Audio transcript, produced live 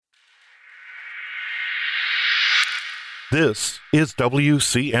This is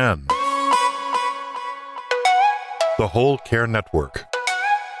WCN, the Whole Care Network.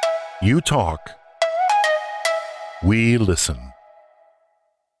 You talk, we listen.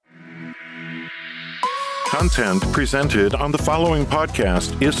 Content presented on the following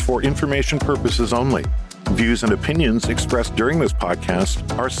podcast is for information purposes only. Views and opinions expressed during this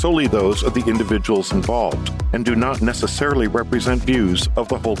podcast are solely those of the individuals involved and do not necessarily represent views of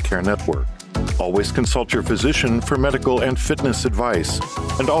the Whole Care Network. Always consult your physician for medical and fitness advice,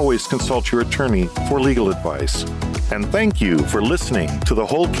 and always consult your attorney for legal advice. And thank you for listening to the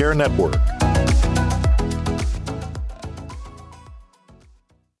Whole Care Network.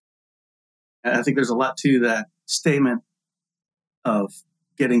 I think there's a lot to that statement of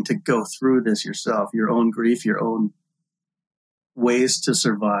getting to go through this yourself, your own grief, your own ways to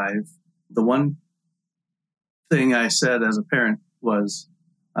survive. The one thing I said as a parent was,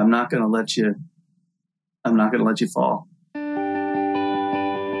 I'm not going to let you fall.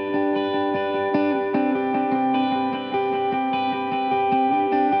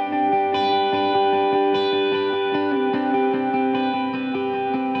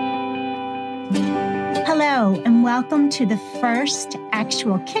 Hello, and welcome to the first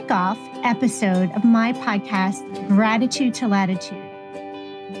actual kickoff episode of my podcast, Gratitude to Latitude.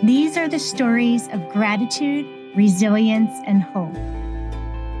 These are the stories of gratitude, resilience, and hope.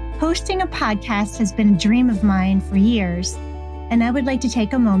 Hosting a podcast has been a dream of mine for years, and I would like to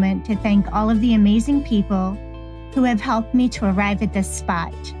take a moment to thank all of the amazing people who have helped me to arrive at this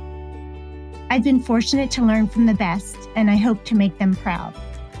spot. I've been fortunate to learn from the best, and I hope to make them proud.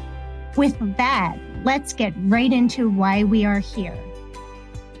 With that, let's get right into why we are here.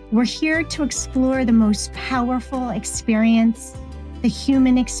 We're here to explore the most powerful experience, the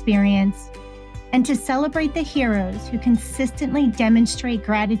human experience, and to celebrate the heroes who consistently demonstrate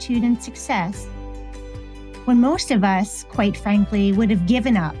gratitude and success when most of us, quite frankly, would have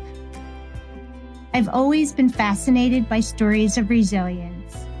given up. I've always been fascinated by stories of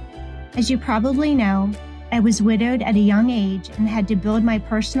resilience. As you probably know, I was widowed at a young age and had to build my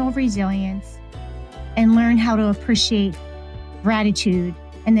personal resilience and learn how to appreciate gratitude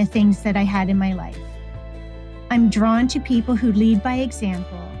and the things that I had in my life. I'm drawn to people who lead by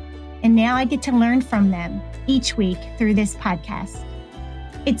example, and now I get to learn from them each week through this podcast.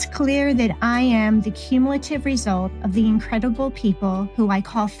 It's clear that I am the cumulative result of the incredible people who I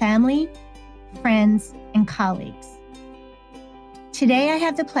call family, friends, and colleagues. Today, I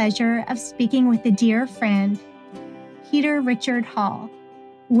have the pleasure of speaking with a dear friend, Peter Richard Hall.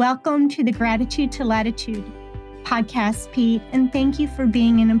 Welcome to the Gratitude to Latitude podcast, Pete, and thank you for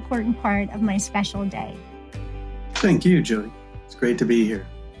being an important part of my special day. Thank you, Jody. It's great to be here.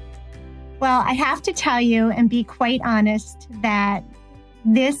 Well, I have to tell you and be quite honest that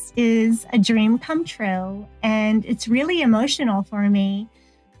this is a dream come true, and it's really emotional for me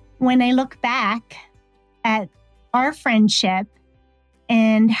when I look back at our friendship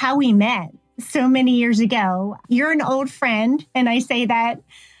and how we met so many years ago. You're an old friend, and I say that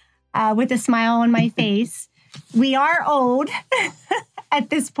with a smile on my face. We are old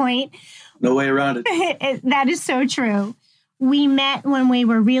at this point. No way around it. That is so true. We met when we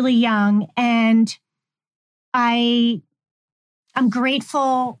were really young, and I'm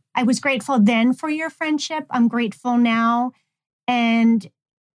grateful. I was grateful then for your friendship. I'm grateful now. And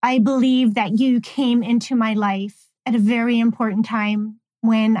I believe that you came into my life at a very important time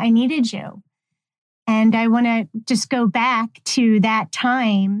when I needed you. And I want to just go back to that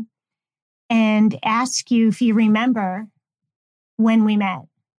time and ask you if you remember when we met.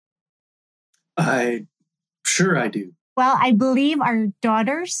 Sure I do. Well, I believe our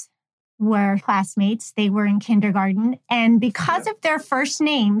daughters were classmates. They were in kindergarten. And because of their first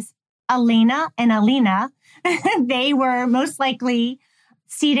names, Elena and Alina, they were most likely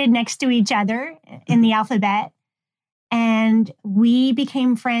seated next to each other in the alphabet. And we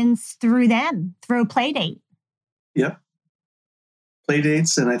became friends through them, through a play date. Yep. Play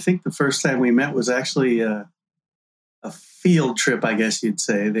dates. And I think the first time we met was actually a field trip, I guess you'd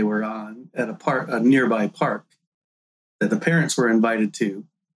say. They were on at a nearby park that the parents were invited to.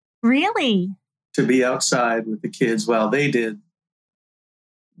 Really? To be outside with the kids while they did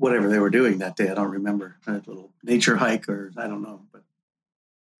whatever they were doing that day. I don't remember. A little nature hike or I don't know. But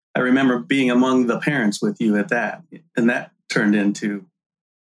I remember being among the parents with you at that. And that turned into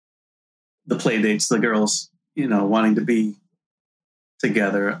the play dates, the girls, wanting to be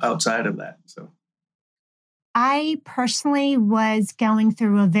together outside of that. So I personally was going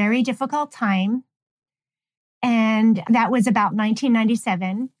through a very difficult time. And that was about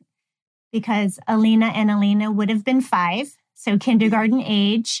 1997 because Alina and Alina would have been 5, so kindergarten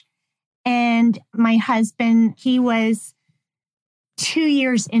age. And my husband, he was 2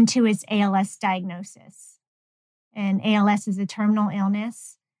 years into his ALS diagnosis. And ALS is a terminal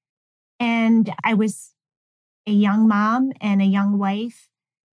illness. And I was a young mom and a young wife.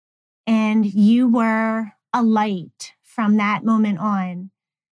 And you were a light from that moment on.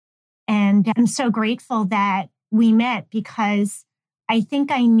 And I'm so grateful that we met because I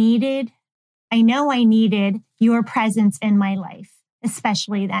know I needed your presence in my life,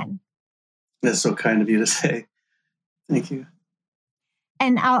 especially then. That's so kind of you to say. Thank you.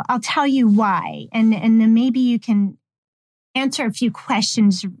 And I'll tell you why. And then maybe you can answer a few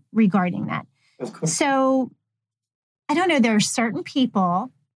questions regarding that. Of course. So I don't know, there are certain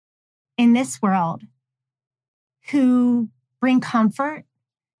people in this world who bring comfort,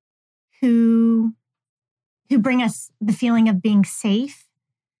 who bring us the feeling of being safe,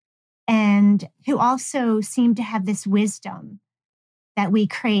 and who also seem to have this wisdom that we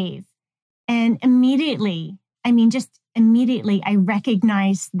crave. And immediately, I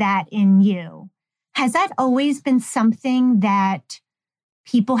recognize that in you. Has that always been something that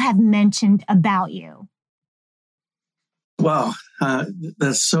people have mentioned about you? Wow,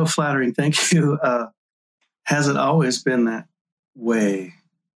 that's so flattering. Thank you. Has it always been that way?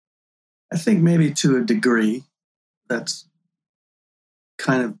 I think maybe to a degree. That's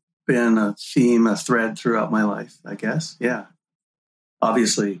kind of been a theme, a thread throughout my life, I guess. Yeah.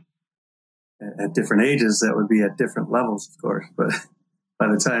 Obviously, at different ages, that would be at different levels, of course. But by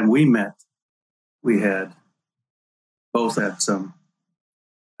the time we met, we had both had some,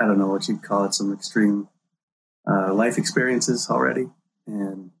 I don't know what you'd call it, some extreme life experiences already,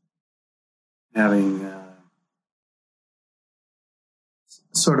 and having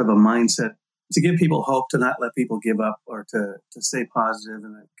sort of a mindset to give people hope, to not let people give up, or to stay positive,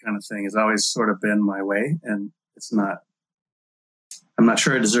 and that kind of thing has always sort of been my way. And I'm not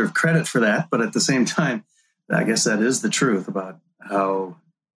sure I deserve credit for that, but at the same time, I guess that is the truth about how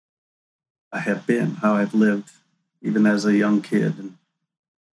I have been, how I've lived, even as a young kid, and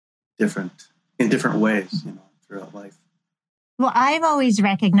in different ways, throughout life. Well, I've always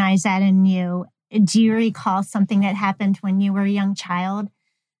recognized that in you. Do you recall something that happened when you were a young child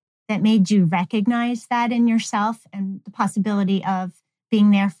that made you recognize that in yourself and the possibility of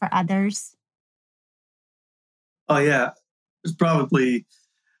being there for others? Oh, yeah. There's probably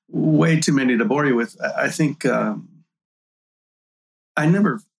way too many to bore you with. I think I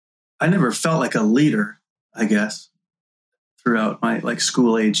never felt like a leader, I guess, throughout my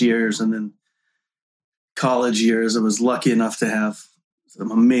school age years, and then college years. I was lucky enough to have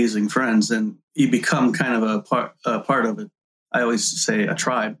some amazing friends, and you become kind of a part of it. I always say a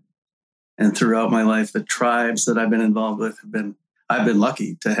tribe. And throughout my life, the tribes that I've been involved with I've been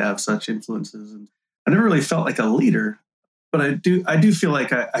lucky to have such influences. And I never really felt like a leader, but I do feel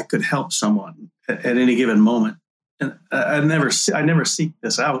like I could help someone at any given moment. And I never seek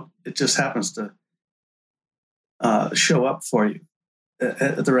this out. It just happens to show up for you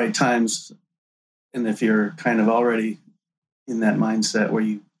at the right times. And if you're kind of already in that mindset where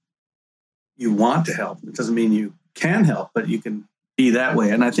you want to help, it doesn't mean you can help, but you can be that way.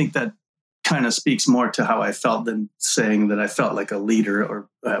 And I think that kind of speaks more to how I felt than saying that I felt like a leader or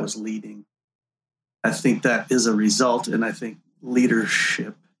I was leading. I think that is a result, and I think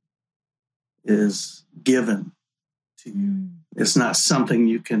leadership is given to you. It's not something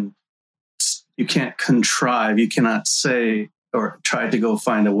you can't contrive. You cannot say or try to go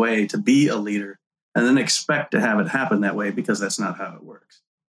find a way to be a leader and then expect to have it happen that way, because that's not how it works.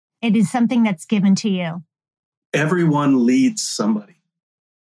 It is something that's given to you. Everyone leads somebody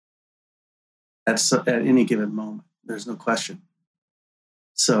at any given moment. There's no question.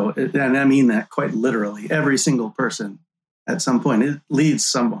 So, and I mean that quite literally. Every single person at some point, it leads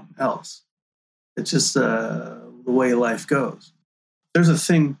someone else. It's just the way life goes. There's a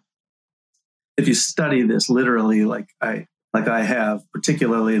thing, if you study this literally, like I have,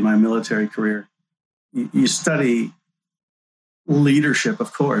 particularly in my military career, you study leadership,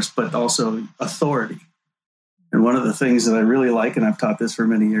 of course, but also authority. And one of the things that I really like, and I've taught this for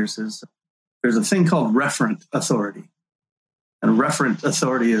many years, is there's a thing called referent authority. And referent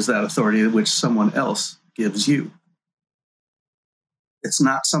authority is that authority which someone else gives you. It's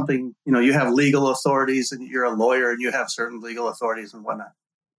not something, you have legal authorities and you're a lawyer and you have certain legal authorities and whatnot.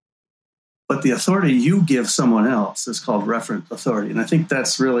 But the authority you give someone else is called referent authority. And I think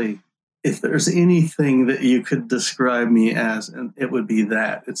that's really, if there's anything that you could describe me as, and it would be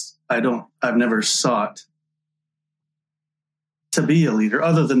that. I've never sought to be a leader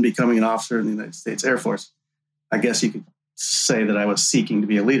other than becoming an officer in the United States Air Force. I guess you could say that I was seeking to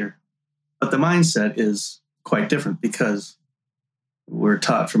be a leader. But the mindset is quite different because we're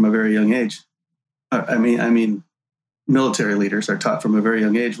taught from a very young age. I mean, military leaders are taught from a very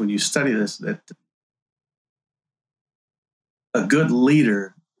young age when you study this, that a good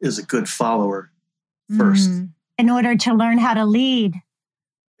leader is a good follower first. In order to learn how to lead.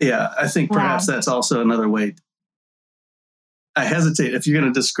 Yeah, I think perhaps that's also another way. I hesitate. If you're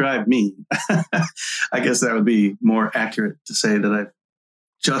going to describe me, I guess that would be more accurate to say that I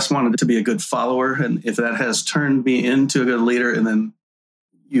just wanted to be a good follower. And if that has turned me into a good leader, and then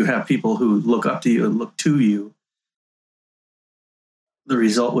you have people who look up to you and look to you, the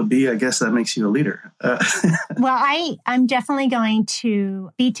result would be, I guess, that makes you a leader. Well, I'm definitely going to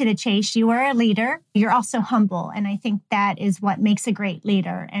beat to the chase. You are a leader. You're also humble. And I think that is what makes a great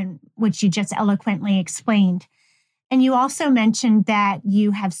leader, and which you just eloquently explained. And you also mentioned that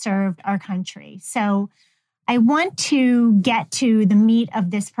you have served our country. So I want to get to the meat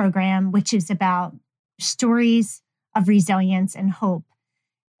of this program, which is about stories of resilience and hope.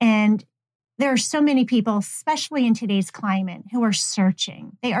 And there are so many people, especially in today's climate, who are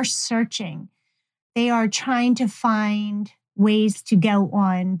searching. They are searching. They are trying to find ways to go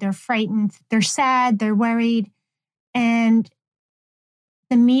on. They're frightened. They're sad. They're worried. And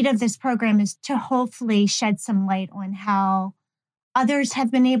the meat of this program is to hopefully shed some light on how others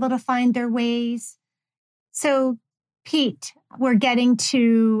have been able to find their ways. So, Pete, we're getting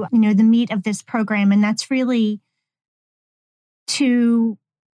to, the meat of this program, and that's really to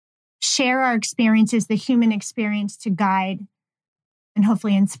share our experiences, the human experience, to guide and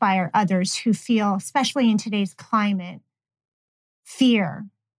hopefully inspire others who feel, especially in today's climate, fear,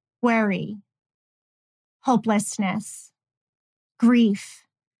 worry, hopelessness, grief.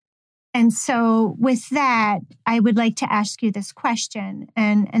 And so with that, I would like to ask you this question,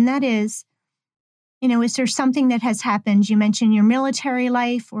 and that is, is there something that has happened? You mentioned your military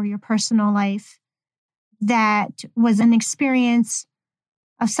life or your personal life that was an experience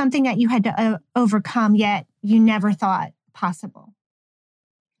of something that you had to overcome, yet you never thought possible.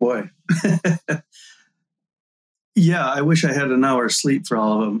 Boy. Yeah, I wish I had an hour's sleep for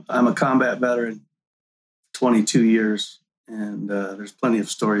all of them. I'm a combat veteran, 22 years, and there's plenty of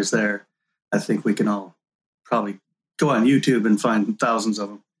stories there. I think we can all probably go on YouTube and find thousands of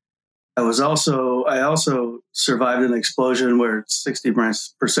them. I also survived an explosion where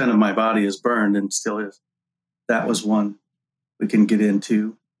 60% of my body is burned and still is. That was one we can get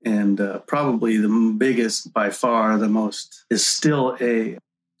into. And probably the biggest, by far, the most, is still a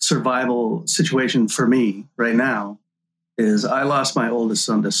survival situation for me right now, is I lost my oldest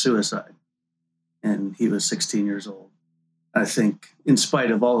son to suicide, and he was 16 years old. I think in spite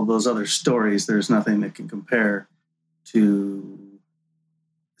of all of those other stories, there's nothing that can compare to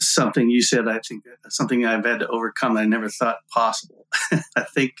something you said. I think something I've had to overcome that I never thought possible. I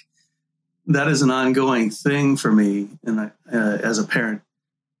think that is an ongoing thing for me. And as a parent,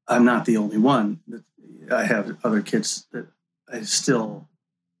 I'm not the only one. I have other kids that I still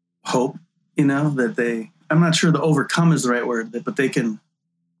hope, that I'm not sure the overcome is the right word, but they can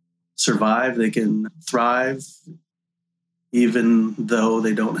survive, they can thrive, even though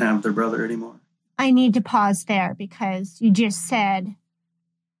they don't have their brother anymore. I need to pause there because you just said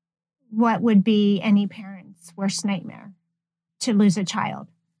what would be any parent's worst nightmare, to lose a child.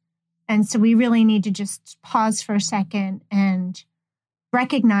 And so we really need to just pause for a second and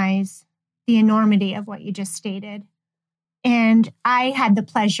recognize the enormity of what you just stated. And I had the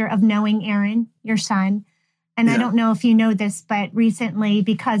pleasure of knowing Aaron, your son. And I don't know if you know this, but recently,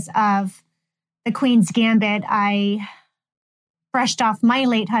 because of the Queen's Gambit, I brushed off my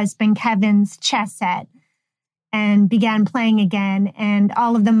late husband, Kevin's chess set, and began playing again. And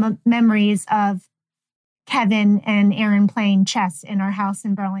all of the memories of Kevin and Aaron playing chess in our house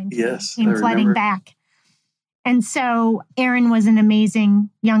in Burlington came flooding back. And so Aaron was an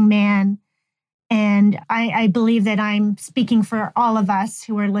amazing young man. And I believe that I'm speaking for all of us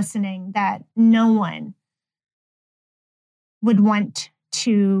who are listening, that no one would want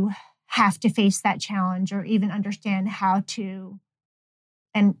to have to face that challenge or even understand how to,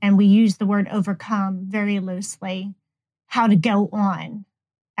 and we use the word overcome very loosely, how to go on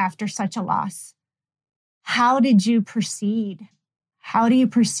after such a loss. How did you proceed? How do you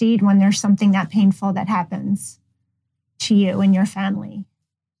proceed when there's something that painful that happens to you and your family?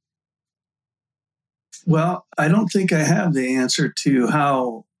 Well, I don't think I have the answer to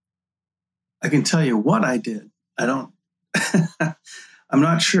how. I can tell you what I did. I'm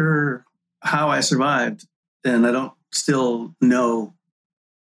not sure how I survived, and I don't still know.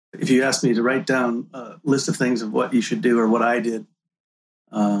 If you asked me to write down a list of things of what you should do or what I did,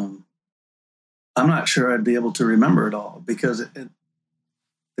 I'm not sure I'd be able to remember it all, because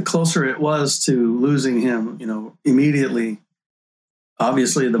the closer it was to losing him, immediately,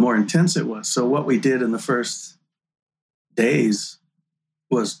 obviously, the more intense it was. So what we did in the first days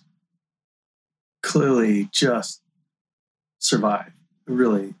was clearly just survive.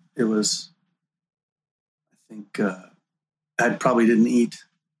 Really, it was, I think I probably didn't eat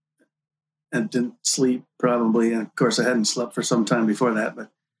and didn't sleep probably. And of course, I hadn't slept for some time before that, but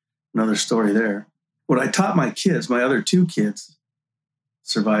another story there. What I taught my kids, my other two kids,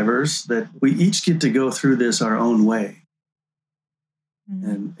 survivors, that we each get to go through this our own way.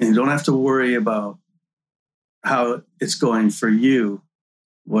 Mm-hmm. And you don't have to worry about how it's going for you.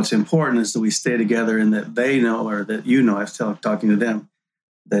 What's important is that we stay together and that they know, or that you know, I was talking to them,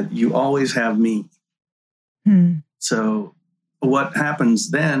 that you always have me. So what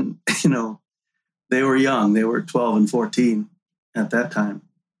happens then, they were young. They were 12 and 14 at that time.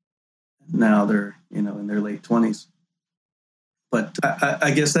 Now they're, in their late 20s. But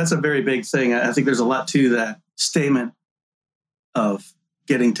I guess that's a very big thing. I think there's a lot to that statement of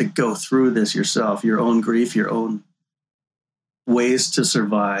getting to go through this yourself, your own grief, your own ways to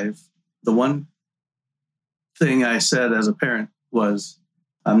survive. The one thing I said as a parent was,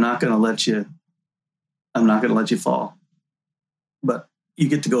 I'm not going to let you fall. But you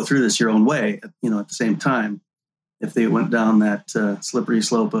get to go through this your own way, at the same time. If they went down that slippery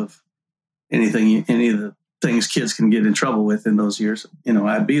slope of any of the things kids can get in trouble with in those years,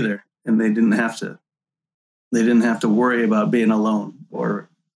 I'd be there, and they didn't have to worry about being alone, or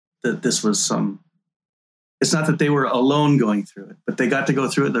that this was it's not that they were alone going through it, but they got to go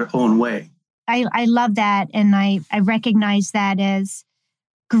through it their own way. I love that. And I recognize that as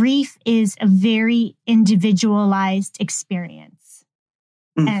grief is a very individualized experience.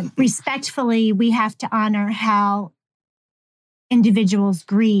 And respectfully, we have to honor how individuals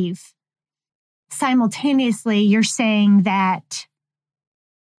grieve. Simultaneously, you're saying that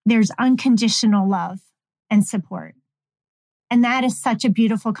there's unconditional love and support. And that is such a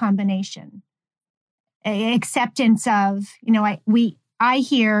beautiful combination. Acceptance of, I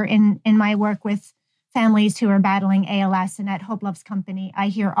hear in my work with families who are battling ALS and at Hope Loves Company, I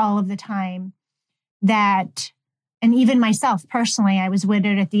hear all of the time that, and even myself personally, I was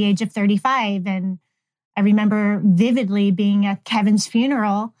widowed at the age of 35. And I remember vividly being at Kevin's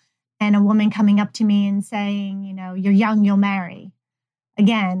funeral and a woman coming up to me and saying, you're young, you'll marry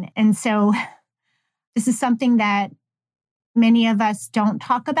again. And so this is something that many of us don't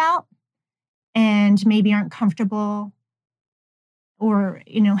talk about and maybe aren't comfortable, or,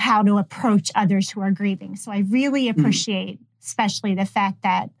 how to approach others who are grieving. So I really appreciate, especially the fact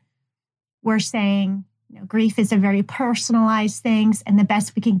that we're saying, grief is a very personalized thing, and the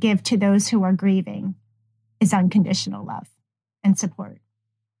best we can give to those who are grieving is unconditional love and support.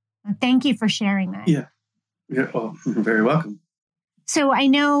 Thank you for sharing that. Yeah. Well, you're very welcome. So I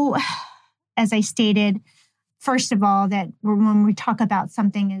know, as I stated, first of all, that when we talk about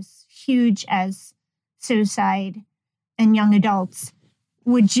something as huge as suicide in young adults,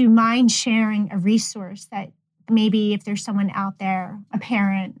 would you mind sharing a resource that maybe if there's someone out there, a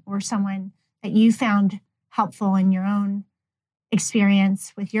parent or someone that you found helpful in your own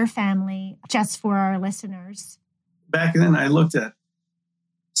experience with your family, just for our listeners? Back then, I looked at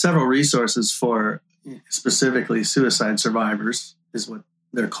several resources for specifically suicide survivors, is what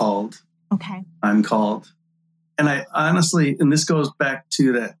they're called. Okay. I'm called. And I honestly, and this goes back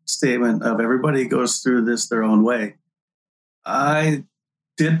to that statement of everybody goes through this their own way. I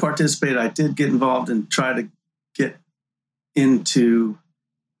did participate. I did get involved and try to get into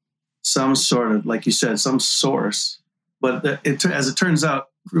some sort of, like you said, some source. But as it turns out,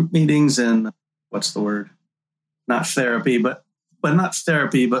 group meetings and what's the word? Not therapy, but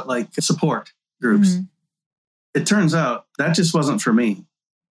like support groups. Mm-hmm. It turns out that just wasn't for me.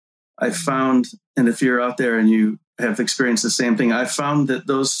 I found, and if you're out there and you have experienced the same thing, I found that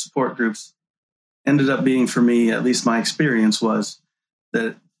those support groups ended up being, for me, at least my experience was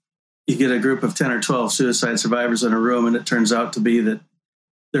that you get a group of 10 or 12 suicide survivors in a room, and it turns out to be that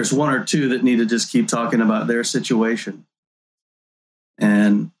there's one or two that need to just keep talking about their situation.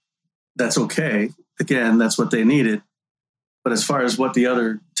 And that's okay. Again, that's what they needed. But as far as what the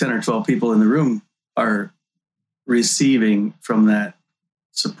other 10 or 12 people in the room are receiving from that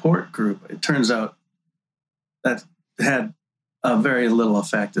support group, it turns out that had a very little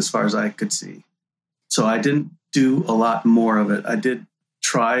effect as far as I could see. So I didn't do a lot more of it. I did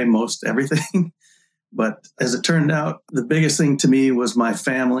try most everything, but as it turned out, the biggest thing to me was my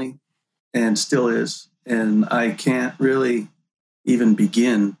family, and still is. And I can't really even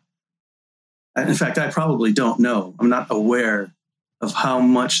begin. In fact, I probably don't know. I'm not aware of how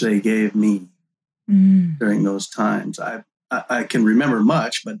much they gave me during those times. I can remember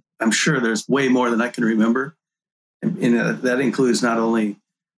much, but I'm sure there's way more than I can remember. And that includes not only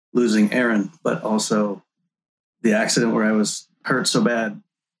losing Aaron, but also the accident where I was hurt so bad,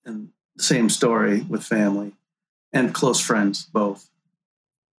 and the same story with family and close friends, both.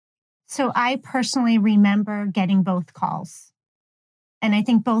 So I personally remember getting both calls. And I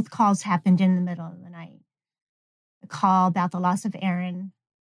think both calls happened in the middle of the night. The call about the loss of Aaron,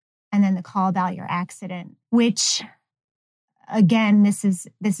 and then the call about your accident, which, again, this is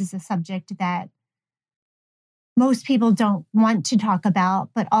a subject that most people don't want to talk about,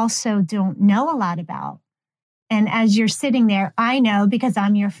 but also don't know a lot about. And as you're sitting there, I know, because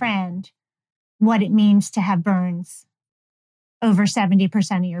I'm your friend, what it means to have burns over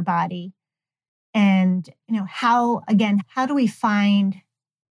 70% of your body. And, how do we find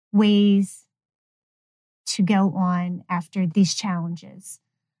ways to go on after these challenges?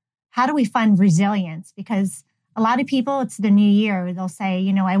 How do we find resilience? Because a lot of people, it's the new year, they'll say,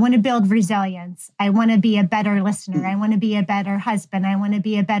 I want to build resilience. I want to be a better listener. I want to be a better husband. I want to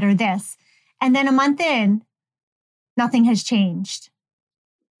be a better this. And then a month in, nothing has changed.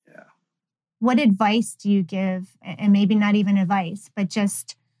 Yeah. What advice do you give? And maybe not even advice, but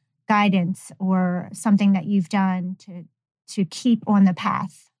just guidance or something that you've done to keep on the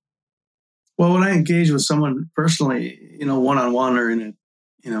path? Well, when I engage with someone personally, one-on-one or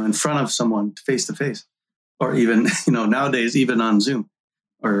in front of someone face to face, or even, nowadays, even on Zoom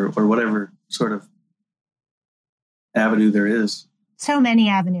or whatever sort of avenue there is. So many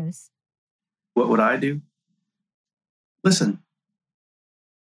avenues. What would I do? Listen.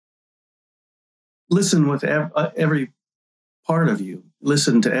 Listen with every part of you.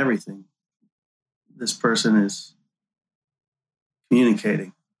 Listen to everything this person is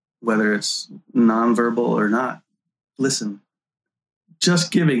communicating, whether it's nonverbal or not. Listen.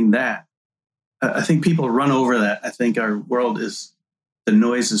 Just giving that. I think people run over that. I think our world the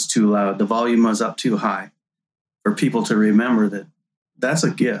noise is too loud. The volume is up too high for people to remember that that's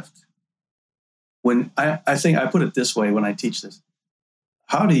a gift. When I think I put it this way when I teach this,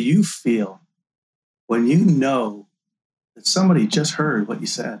 how do you feel when you know that somebody just heard what you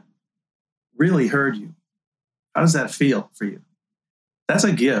said, really heard you? How does that feel for you? That's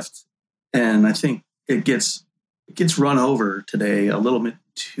a gift. And I think it gets run over today a little bit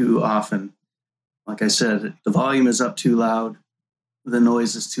too often. Like I said, the volume is up too loud. The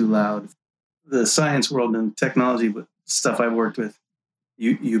noise is too loud. The science world and technology stuff I've worked with,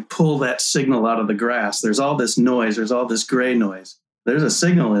 you pull that signal out of the grass. There's all this noise. There's all this gray noise. There's a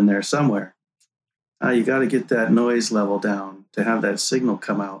signal in there somewhere. You got to get that noise level down to have that signal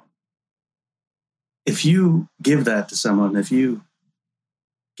come out. If you give that to someone, if you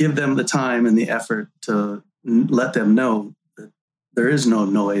give them the time and the effort to let them know that there is no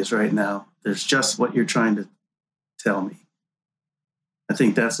noise right now, there's just what you're trying to tell me, I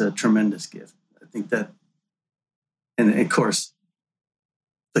think that's a tremendous gift. I think that, and of course,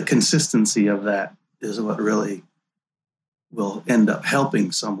 the consistency of that is what really will end up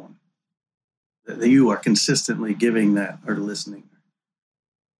helping someone. That you are consistently giving that or listening.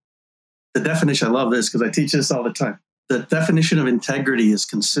 The definition, I love this because I teach this all the time. The definition of integrity is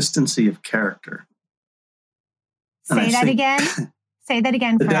consistency of character. Say that again. Say that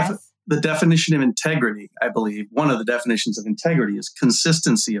again for us. The definition of integrity, I believe, one of the definitions of integrity is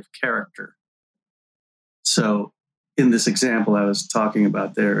consistency of character. So in this example I was talking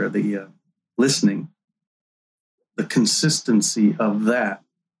about there, the listening, the consistency of that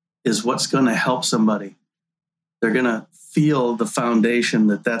is what's going to help somebody. They're going to feel the foundation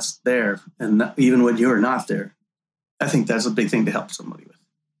that's there. And even when you're not there, I think that's a big thing to help somebody with.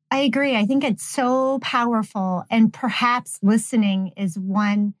 I agree. I think it's so powerful. And perhaps listening is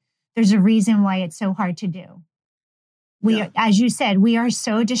one, there's a reason why it's so hard to do. As you said, we are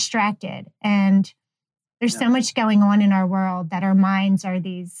so distracted, and there's so much going on in our world that our minds are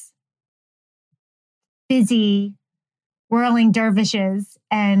these busy, whirling dervishes,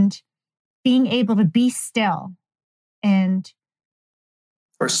 and being able to be still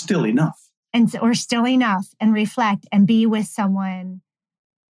or still enough and reflect and be with someone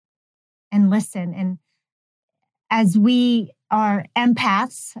and listen. And as we are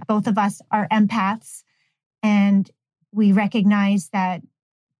empaths, both of us are empaths, and we recognize that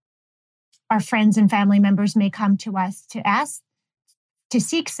our friends and family members may come to us to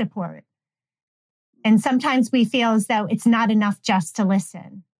seek support. And sometimes we feel as though it's not enough just to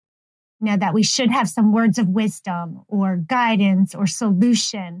listen. That we should have some words of wisdom or guidance or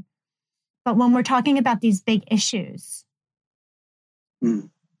solution. But when we're talking about these big issues,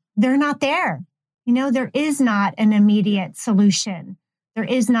 they're not there. There is not an immediate solution. There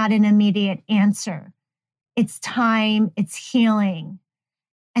is not an immediate answer. It's time, it's healing.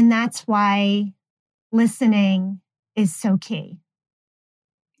 And that's why listening is so key.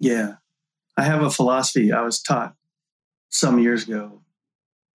 Yeah. I have a philosophy I was taught some years ago.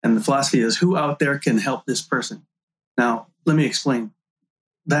 And the philosophy is, who out there can help this person? Now, let me explain.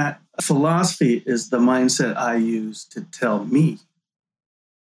 That philosophy is the mindset I use to tell me,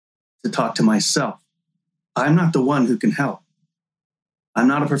 to talk to myself. I'm not the one who can help. I'm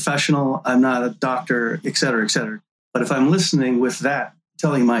not a professional. I'm not a doctor, et cetera, et cetera. But if I'm listening with that,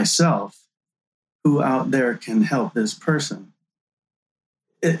 telling myself, who out there can help this person,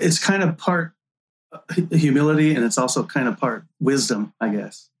 it's kind of part humility, and it's also kind of part wisdom, I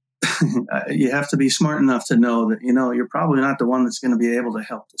guess. You have to be smart enough to know that, you're probably not the one that's going to be able to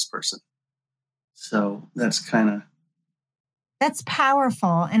help this person. So that's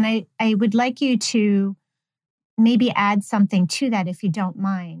powerful. And I would like you to maybe add something to that, if you don't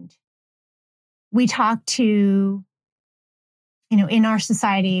mind. We talk to, in our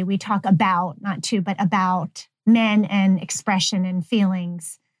society, we talk about, not to, but about men and expression and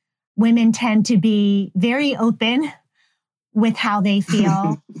feelings. Women tend to be very open with how they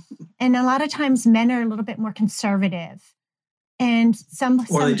feel. And a lot of times men are a little bit more conservative. And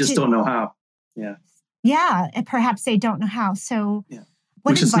or they just don't know how. Yeah. Yeah. And perhaps they don't know how. So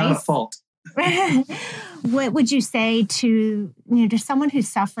which is not a fault. What would you say to someone who's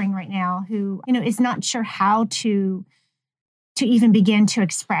suffering right now, who, is not sure how to even begin to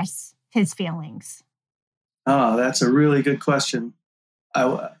express his feelings? Oh, that's a really good question.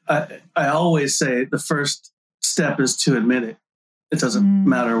 I always say the first step is to admit it. It doesn't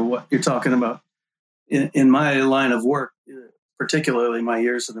matter what you're talking about. In my line of work, particularly my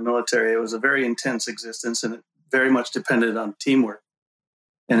years in the military, it was a very intense existence, and it very much depended on teamwork.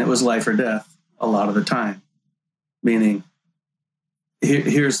 And it was life or death a lot of the time. Meaning,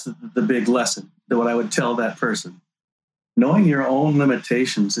 here's the big lesson that what I would tell that person. Knowing your own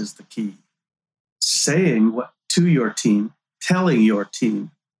limitations is the key. Saying what to your team, telling your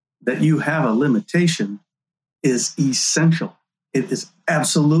team that you have a limitation is essential. It is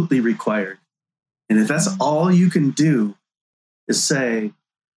absolutely required. And if that's all you can do is say,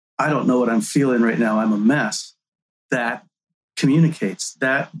 I don't know what I'm feeling right now, I'm a mess, that communicates,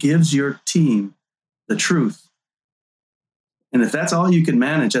 that gives your team the truth. And if that's all you can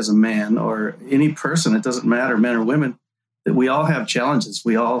manage as a man or any person, it doesn't matter, men or women, that we all have challenges,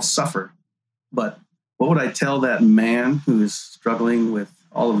 we all suffer. But what would I tell that man who is struggling with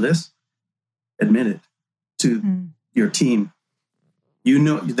all of this? Admit it to your team.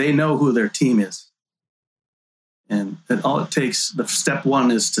 They know who their team is. And all it takes, the step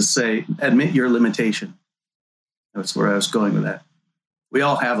one is to say, admit your limitation. That's where I was going with that. We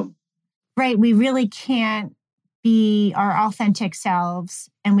all have them. Right. We really can't be our authentic selves,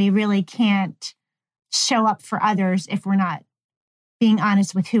 and we really can't show up for others if we're not being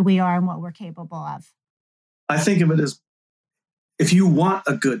honest with who we are and what we're capable of. I think of it as, if you want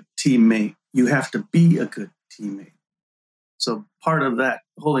a good teammate, you have to be a good teammate. So part of that,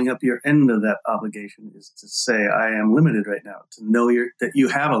 holding up your end of that obligation, is to say, I am limited right now, to know that you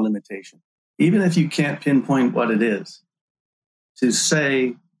have a limitation. Even if you can't pinpoint what it is, to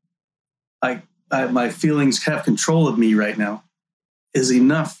say, my feelings have control of me right now, is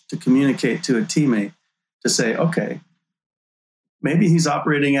enough to communicate to a teammate to say, okay, maybe he's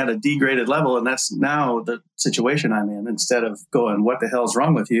operating at a degraded level, and that's now the situation I'm in, instead of going, what the hell's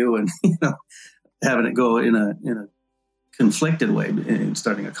wrong with you? And, having it go in a conflicted way and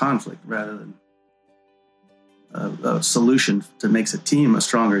starting a conflict rather than a solution that makes a team a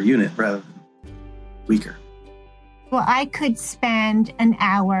stronger unit rather than weaker. Well, I could spend an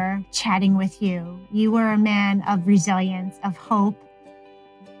hour chatting with you. You are a man of resilience, of hope.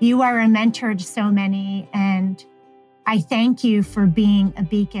 You are a mentor to so many, and I thank you for being a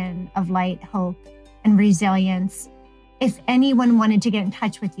beacon of light, hope, and resilience. If anyone wanted to get in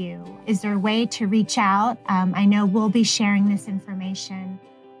touch with you, is there a way to reach out? I know we'll be sharing this information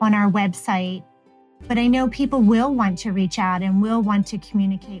on our website, but I know people will want to reach out and will want to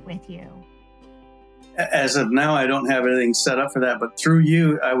communicate with you. As of now, I don't have anything set up for that, but through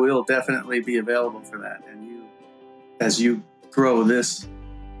you, I will definitely be available for that. And you, as you grow this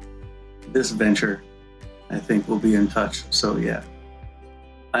venture, I think we'll be in touch. So yeah,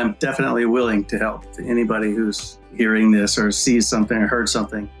 I'm definitely willing to help to anybody who's hearing this or sees something or heard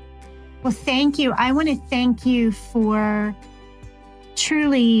something. Well, thank you. I want to thank you for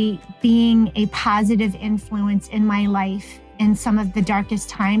truly being a positive influence in my life in some of the darkest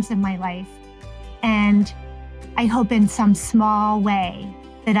times of my life. And I hope in some small way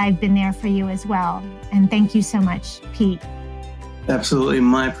that I've been there for you as well. And thank you so much, Pete. Absolutely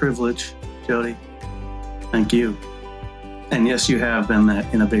my privilege, Jody. Thank you. And yes, you have been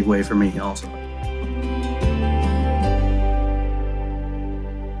that in a big way for me also.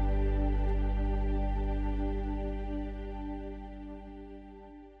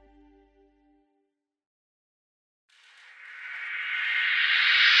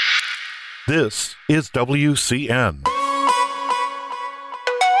 This is WCN,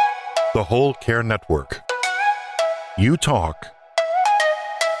 the Whole Care Network. You talk,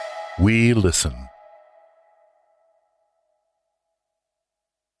 we listen.